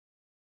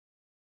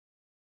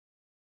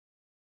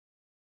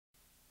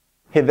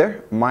Hey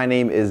there, my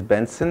name is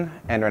Benson,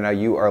 and right now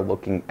you are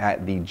looking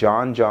at the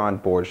John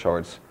board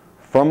shorts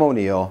from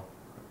O'Neill.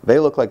 They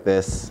look like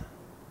this.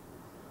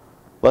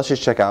 Let's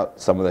just check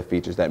out some of the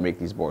features that make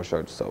these board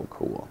shorts so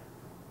cool.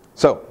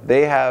 So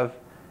they have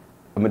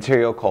a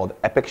material called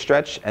Epic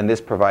Stretch, and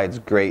this provides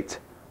great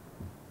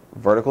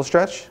vertical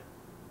stretch.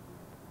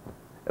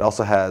 It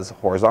also has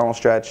horizontal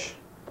stretch.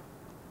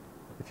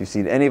 If you've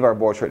seen any of our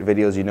board short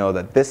videos, you know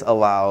that this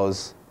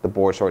allows the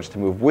board shorts to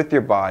move with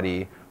your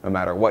body no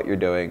matter what you're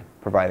doing,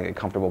 providing a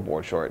comfortable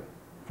board short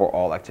for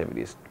all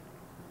activities.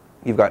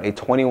 You've got a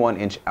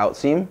 21-inch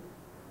outseam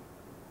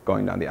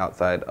going down the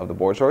outside of the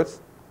board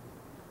shorts.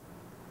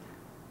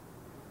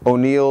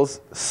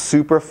 O'Neill's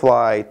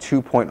Superfly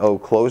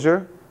 2.0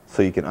 closure,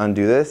 so you can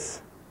undo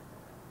this,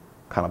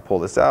 kind of pull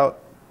this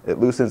out. It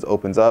loosens,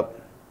 opens up.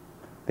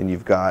 Then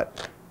you've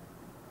got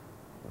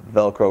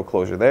Velcro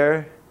closure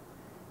there.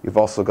 You've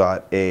also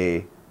got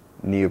a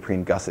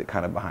neoprene gusset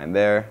kind of behind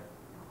there.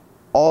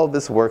 All of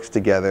this works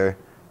together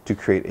to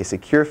create a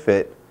secure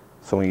fit,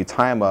 so when you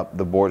tie them up,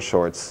 the board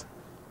shorts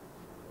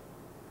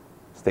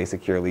stay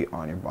securely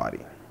on your body.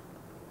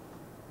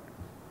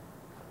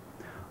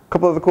 A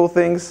couple of the cool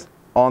things.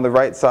 On the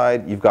right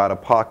side, you've got a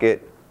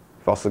pocket.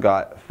 You've also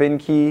got a fin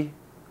key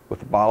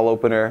with a bottle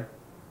opener.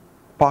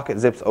 Pocket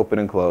zips open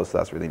and close, so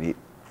that's really neat.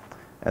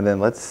 And then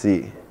let's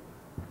see.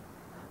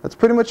 That's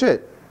pretty much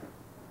it.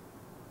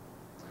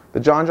 The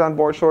John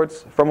board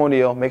shorts from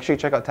O'Neill. Make sure you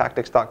check out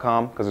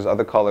tactics.com because there's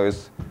other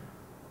colors,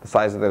 the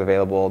sizes that are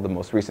available. The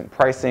most recent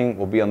pricing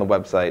will be on the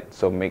website,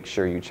 so make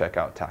sure you check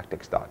out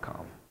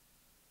tactics.com.